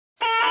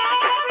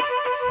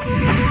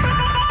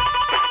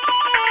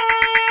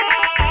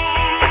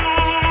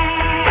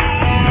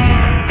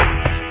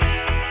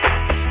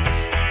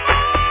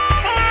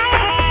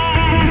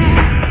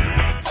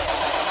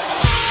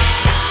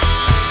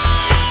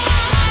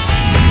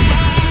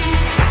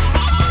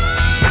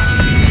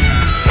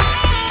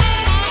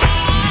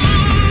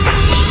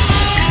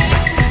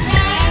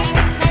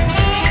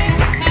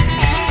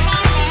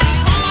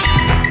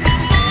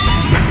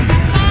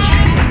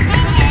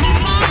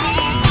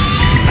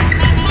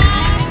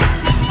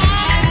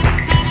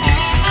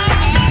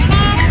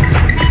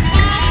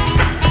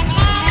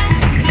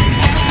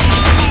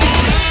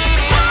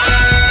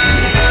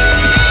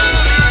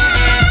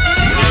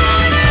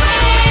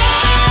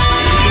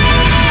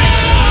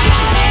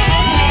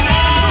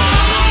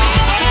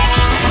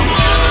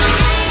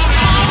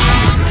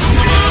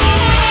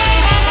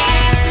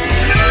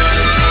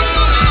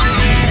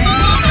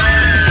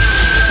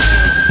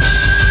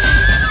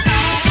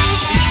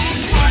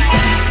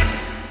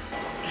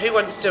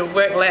just to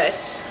work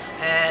less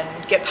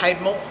and get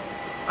paid more.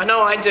 I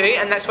know I do,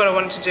 and that's what I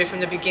wanted to do from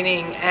the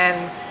beginning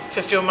and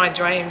fulfill my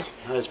dreams.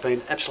 It's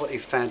been absolutely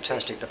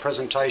fantastic. The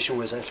presentation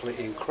was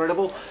absolutely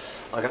incredible.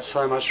 I got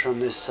so much from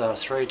this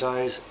 3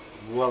 days,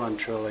 well and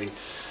truly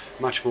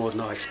much more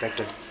than I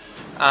expected.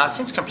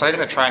 Since completing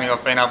the training,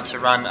 I've been able to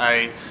run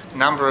a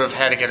number of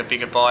how to get a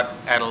bigger bite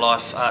out of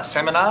life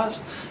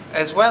seminars,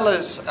 as well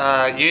as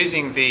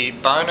using the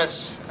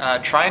bonus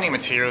training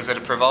materials that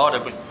are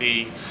provided with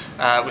the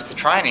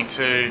training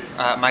to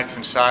make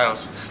some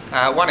sales.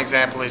 One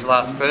example is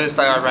last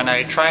Thursday I ran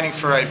a training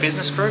for a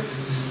business group,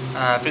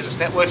 business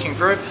networking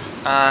group,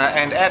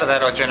 and out of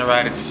that I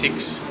generated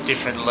 6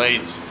 different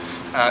leads.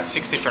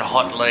 6 different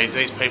hot leads.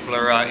 These people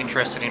are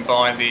interested in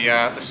buying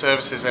the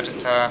services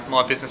that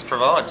my business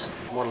provides.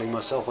 Modelling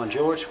myself on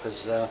George,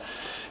 because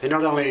he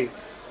not only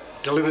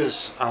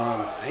delivers,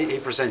 he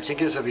presents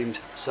figures of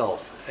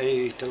himself.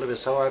 He delivers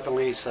so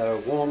openly,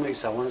 so warmly,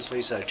 so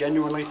honestly, so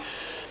genuinely.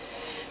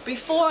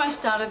 Before I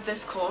started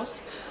this course,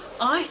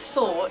 I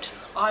thought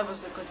I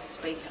was a good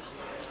speaker.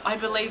 I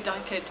believed I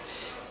could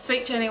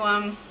speak to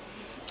anyone.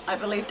 I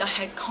believed I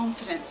had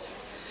confidence.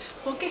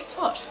 Well, guess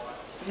what?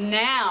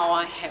 Now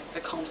I have the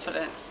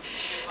confidence,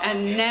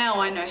 and now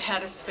I know how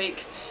to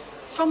speak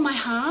from my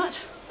heart.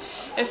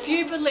 If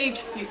you believed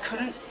you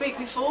couldn't speak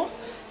before,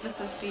 this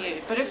is for you.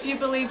 But if you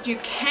believed you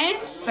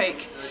can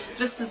speak,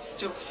 this is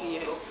still for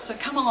you. So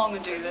come along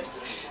and do this.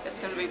 It's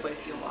going to be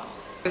worth your while.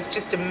 It was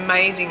just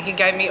amazing. He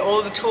gave me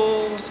all the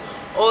tools,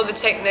 all the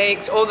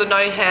techniques, all the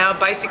know-how,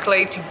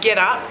 basically to get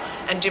up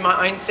and do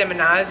my own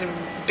seminars and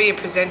be a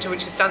presenter,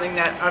 which is something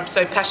that I've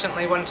so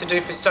passionately wanted to do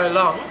for so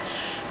long.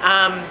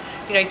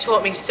 You know, he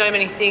taught me so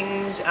many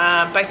things.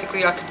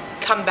 Basically, I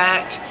could come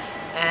back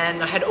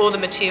and I had all the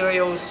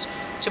materials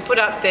to put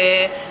up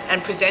there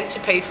and present to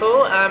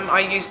people. I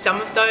used some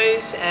of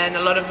those, and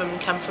a lot of them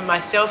come from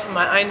myself and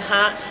my own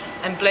heart,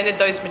 and blended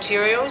those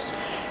materials.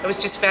 It was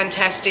just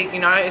fantastic. You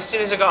know, as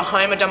soon as I got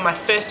home, I'd done my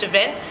first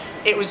event.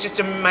 It was just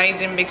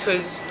amazing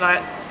because,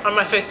 like, on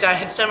my first day I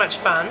had so much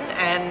fun,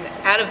 and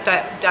out of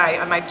that day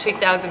I made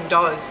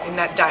 $2,000 in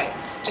that day.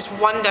 Just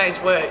one day's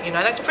work, you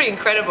know, that's pretty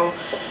incredible.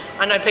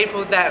 I know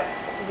people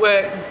that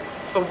work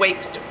for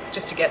weeks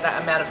just to get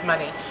that amount of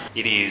money.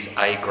 It is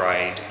A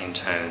grade in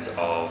terms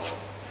of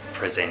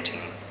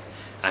presenting,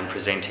 and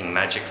presenting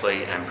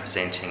magically and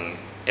presenting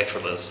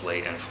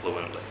effortlessly and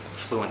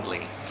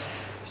fluently.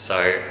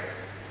 So,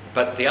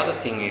 but the other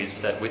thing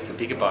is that with the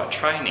Bigger Bite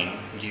training,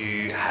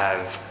 you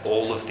have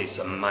all of this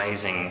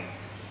amazing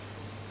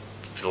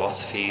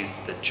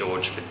philosophies that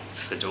George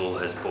Fadool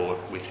has brought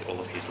with all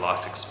of his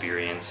life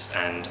experience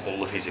and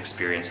all of his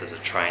experience as a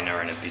trainer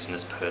and a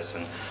business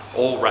person,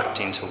 all wrapped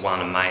into one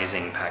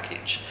amazing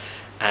package.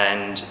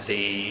 And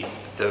the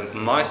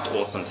most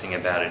awesome thing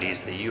about it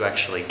is that you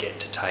actually get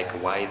to take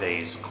away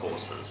these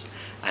courses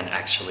and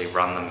actually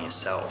run them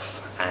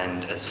yourself.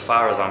 And as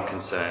far as I'm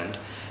concerned,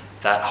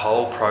 that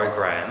whole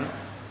program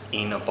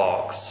in a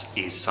box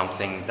is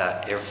something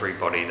that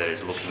everybody that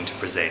is looking to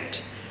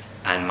present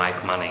and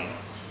make money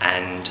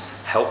and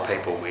help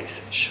people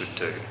with should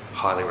do.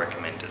 Highly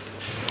recommended.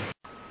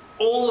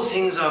 All the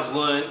things I've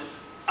learned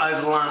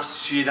over the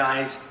last few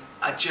days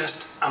are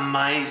just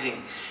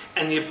amazing,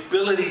 and the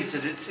abilities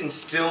that it's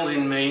instilled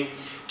in me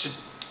to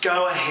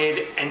go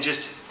ahead and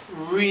just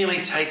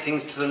really take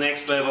things to the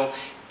next level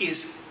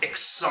is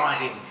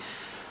exciting.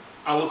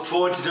 I look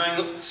forward to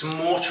doing some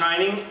more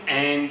training,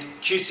 and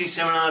QC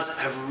seminars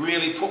have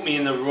really put me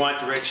in the right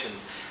direction.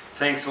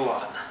 Thanks a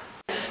lot.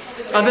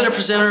 I've been a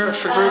presenter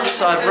for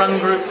groups. I've run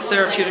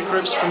therapeutic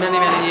groups for many,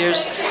 many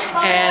years,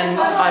 and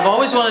I've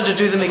always wanted to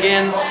do them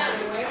again,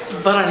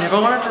 but I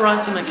never wanted to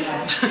write them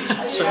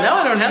again. So now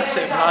I don't have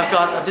to. I've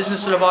got a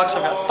business in a box.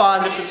 I've got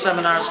 5 different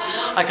seminars.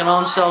 I can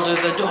on-sell, do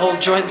the whole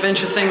joint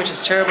venture thing, which is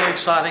terribly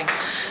exciting.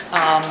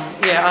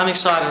 Yeah, I'm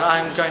excited.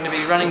 I'm going to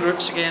be running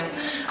groups again,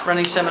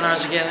 running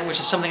seminars again, which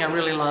is something I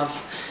really love,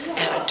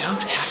 and I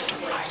don't have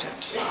to write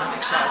it. I'm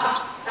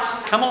excited.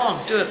 Come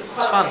along, do it.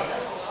 It's fun.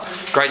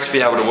 Great to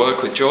be able to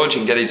work with George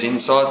and get his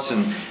insights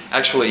and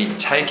actually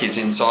take his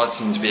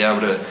insights and to be able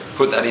to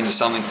put that into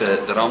something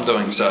that I'm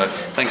doing. So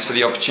thanks for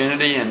the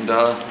opportunity, and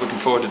looking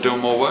forward to doing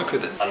more work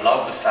with it. I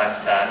love the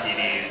fact that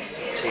it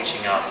is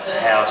teaching us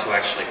how to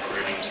actually put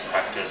it into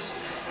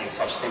practice in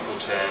such simple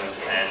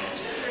terms,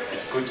 and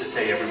it's good to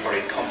see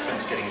everybody's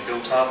confidence getting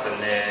built up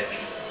and they're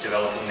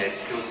developing their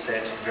skill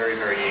set very,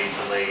 very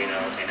easily in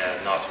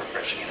a nice,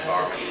 refreshing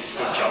environment.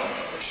 Good job.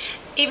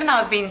 Even though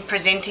I've been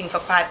presenting for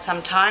quite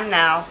some time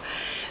now,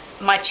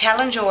 my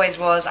challenge always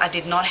was I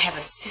did not have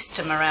a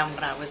system around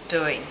what I was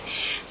doing.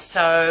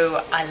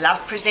 So I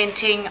love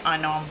presenting, I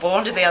know I'm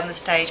born to be on the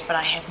stage, but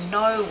I had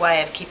no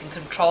way of keeping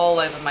control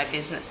over my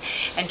business.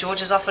 And George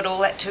has offered all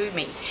that to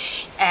me.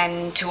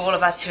 And to all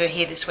of us who are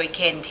here this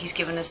weekend, he's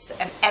given us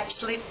an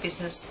absolute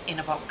business in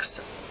a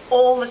box.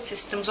 All the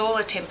systems, all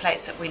the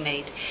templates that we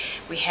need.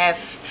 We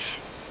have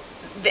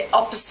the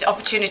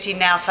opportunity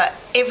now for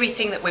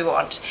everything that we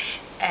want.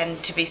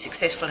 and to be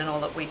successful in all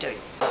that we do.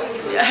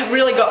 I've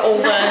really got all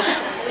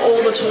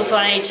the tools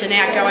I need to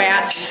now go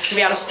out and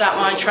be able to start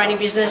my own training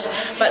business,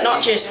 but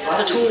not just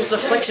the tools, the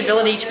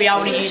flexibility to be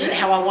able to use it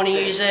how I want to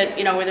use it,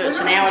 you know, whether it's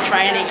an hour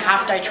training,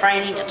 half-day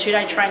training, a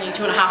 2-day training,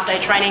 2.5-day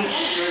training.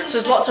 So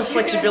there's lots of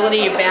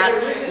flexibility about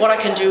what I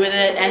can do with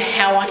it and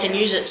how I can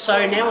use it.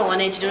 So now all I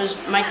need to do is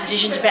make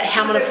decisions about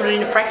how I'm going to put it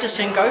into practice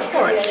and go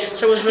for it.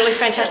 So it was really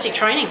fantastic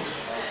training.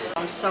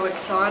 I'm so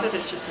excited.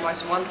 It's just the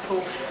most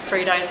wonderful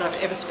 3 days I've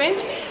ever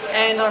spent,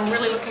 and I'm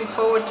really looking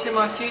forward to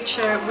my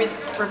future with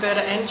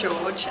Roberta and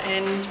George,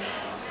 and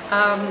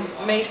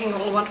meeting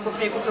all the wonderful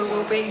people who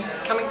will be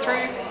coming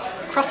through,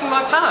 crossing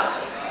my path.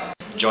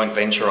 Joint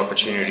venture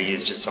opportunity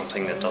is just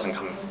something that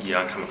you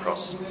don't come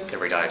across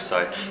every day.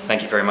 So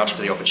thank you very much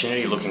for the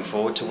opportunity. Looking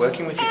forward to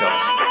working with you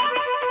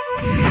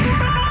guys.